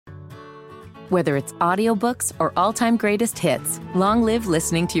Whether it's audiobooks or all-time greatest hits, long live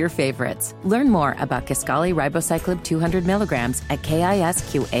listening to your favorites. Learn more about Kisqali Ribociclib 200 milligrams at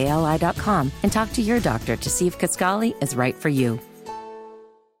KISQALI.com and talk to your doctor to see if Kisqali is right for you.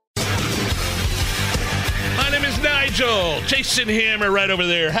 My name is Nigel. Jason Hammer right over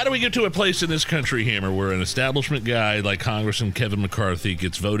there. How do we get to a place in this country, Hammer, where an establishment guy like Congressman Kevin McCarthy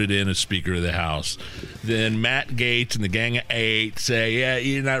gets voted in as Speaker of the House? Then Matt Gaetz and the Gang of Eight say, yeah,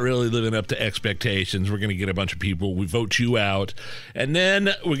 you're not really living up to expectations. We're going to get a bunch of people. We vote you out. And then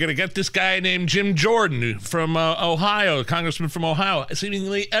we're going to get this guy named Jim Jordan from Ohio, a congressman from Ohio.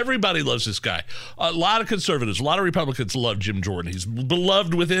 Seemingly everybody loves this guy. A lot of conservatives, a lot of Republicans love Jim Jordan. He's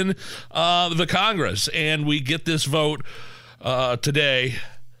beloved within the Congress. And we get this vote today.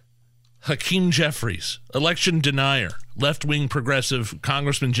 Hakeem Jeffries, election denier, left-wing progressive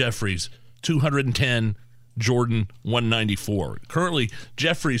Congressman Jeffries, 210, Jordan 194. Currently,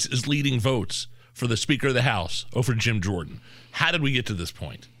 Jeffries is leading votes for the Speaker of the House over Jim Jordan. How did we get to this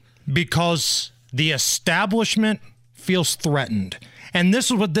point? Because the establishment feels threatened. And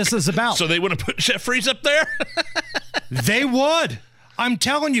this is what this is about. So they want to put Jeffries up there? They would. I'm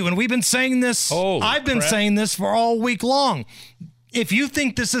telling you, and we've been saying this. I've been saying this for all week long. If you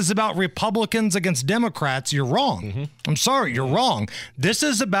think this is about Republicans against Democrats, you're wrong. Mm-hmm. I'm sorry, you're wrong. This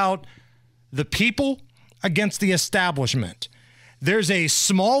is about the people against the establishment. There's a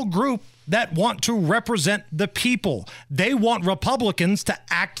small group that want to represent the people. They want Republicans to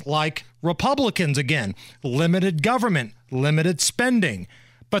act like Republicans again. Limited government, limited spending.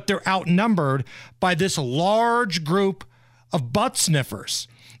 But they're outnumbered by this large group of butt sniffers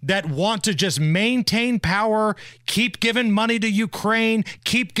that want to just maintain power, keep giving money to Ukraine,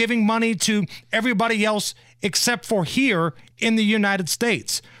 keep giving money to everybody else except for here in the United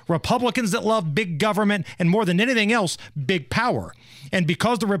States. Republicans that love big government and more than anything else, big power. And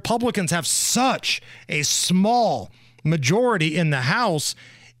because the Republicans have such a small majority in the House,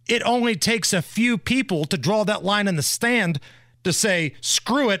 it only takes a few people to draw that line in the sand to say,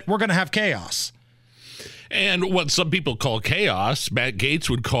 screw it, we're going to have chaos. And what some people call chaos, Matt Gaetz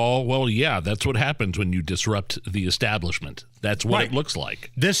would call, well, yeah, that's what happens when you disrupt the establishment. That's what it looks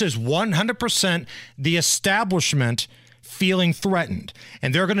like. This is 100% the establishment feeling threatened.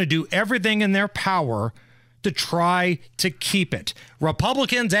 And they're going to do everything in their power to try to keep it.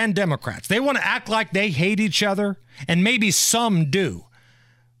 Republicans and Democrats, they want to act like they hate each other, and maybe some do.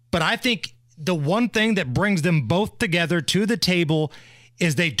 But I think the one thing that brings them both together to the table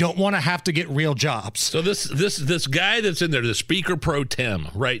is they don't want to have to get real jobs. So this guy that's in there, the Speaker Pro Tem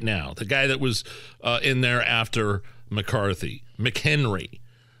right now, the guy that was in there after McCarthy, McHenry,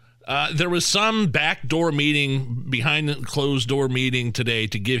 there was some backdoor meeting, behind the closed door meeting today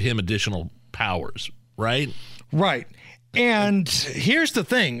to give him additional powers, right? Right. And here's the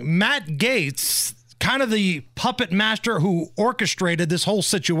thing, Matt Gaetz, kind of the puppet master who orchestrated this whole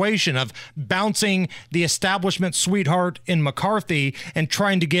situation of bouncing the establishment sweetheart in McCarthy and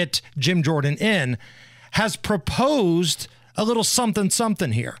trying to get Jim Jordan in, has proposed a little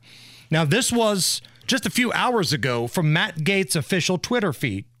something here. Now, this was just a few hours ago from Matt Gaetz' official Twitter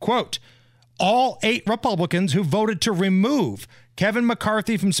feed. Quote, all 8 Republicans who voted to remove Kevin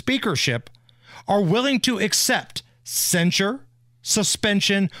McCarthy from speakership are willing to accept censure,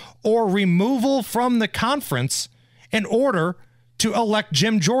 suspension, or removal from the conference in order to elect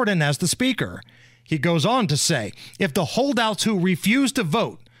Jim Jordan as the speaker. He goes on to say, if the holdouts who refuse to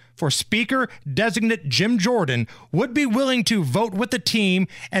vote for Speaker-designate Jim Jordan would be willing to vote with the team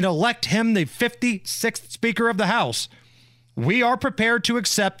and elect him the 56th Speaker of the House, we are prepared to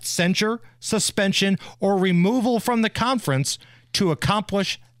accept censure, suspension, or removal from the conference to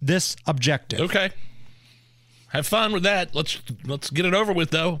accomplish this objective. Okay. Have fun with that. Let's get it over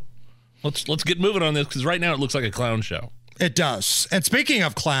with, though. Let's get moving on this, because right now it looks like a clown show. It does. And speaking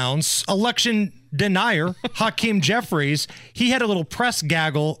of clowns, election denier Hakeem Jeffries, he had a little press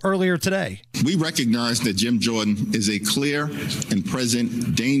gaggle earlier today. We recognize that Jim Jordan is a clear and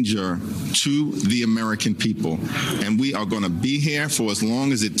present danger to the American people, and we are going to be here for as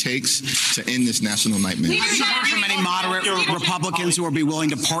long as it takes to end this national nightmare. Have you heard from any moderate Republicans who would be willing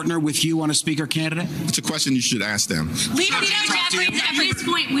to partner with you on a speaker candidate? It's a question you should ask them. Leader Jeffries, at this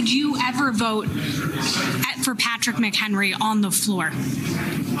point, would you ever vote for Patrick McHenry on the floor?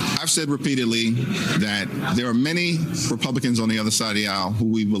 I've said repeatedly that there are many Republicans on the other side of the aisle who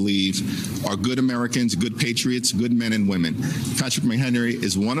we believe are good Americans, good patriots, good men and women. Patrick McHenry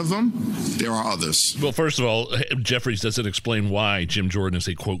is one of them. There are others. Well, first of all, Jeffries doesn't explain why Jim Jordan is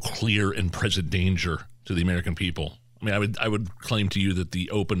a, quote, clear and present danger to the American people. I mean, I would claim to you that the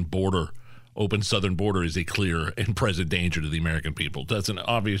open border open southern border is a clear and present danger to the American people. Doesn't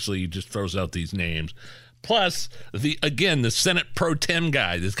obviously just throws out these names. Plus, the Senate pro tem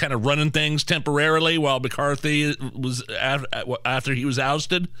guy that's kind of running things temporarily while McCarthy was after he was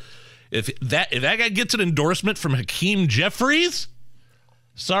ousted. If that guy gets an endorsement from Hakeem Jeffries,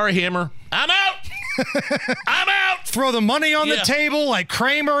 sorry, Hammer, I'm out. I'm out. Throw the money on the table like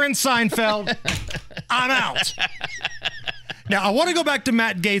Kramer and Seinfeld. I'm out. Now, I want to go back to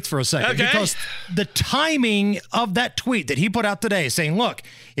Matt Gaetz for a second because the timing of that tweet that he put out today saying, look,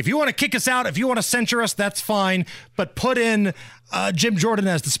 if you want to kick us out, if you want to censure us, that's fine, but put in Jim Jordan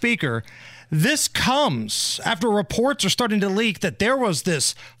as the speaker. This comes after reports are starting to leak that there was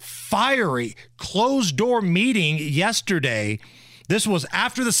this fiery closed-door meeting yesterday. This was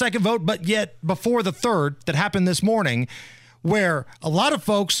after the second vote, but yet before the third that happened this morning, where a lot of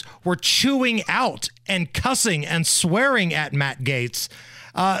folks were chewing out and cussing and swearing at Matt Gaetz.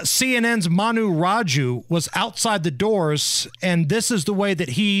 CNN's Manu Raju was outside the doors, and this is the way that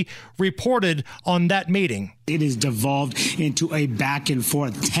he reported on that meeting. It has devolved into a back and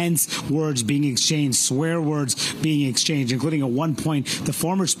forth, tense words being exchanged, swear words being exchanged, including at one point the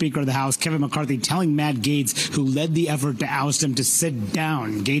former Speaker of the House, Kevin McCarthy, telling Matt Gaetz, who led the effort to oust him, to sit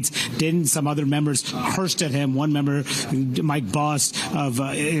down. Gaetz didn't. Some other members cursed at him. One member, Mike Boss,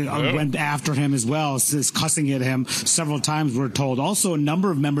 went after him as well, cussing at him several times, we're told. Also, a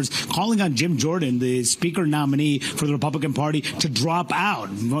number of members calling on Jim Jordan, the Speaker nominee for the Republican Party, to drop out.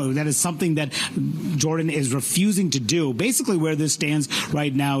 That is something that Jordan is refusing to do. Basically, where this stands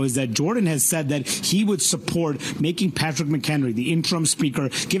right now is that Jordan has said that he would support making Patrick McHenry, the interim speaker,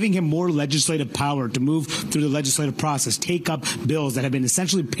 giving him more legislative power to move through the legislative process, take up bills that have been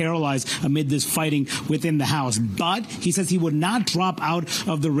essentially paralyzed amid this fighting within the House. But he says he would not drop out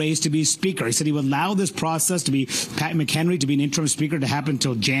of the race to be speaker. He said he would allow this process to be Pat McHenry to be an interim speaker to happen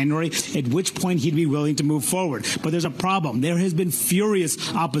until January, at which point he'd be willing to move forward. But there's a problem. There has been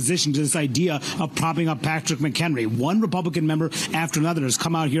furious opposition to this idea of propping up Patrick McHenry. One Republican member after another has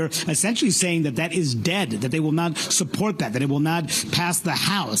come out here essentially saying that that is dead, that they will not support that it will not pass the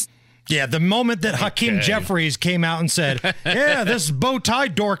House. Yeah, the moment that Hakeem Jeffries came out and said, yeah, this bow tie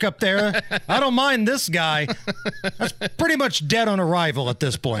dork up there, I don't mind this guy. That's pretty much dead on arrival at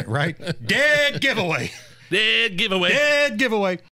this point, right? Dead giveaway. Dead giveaway. Dead giveaway.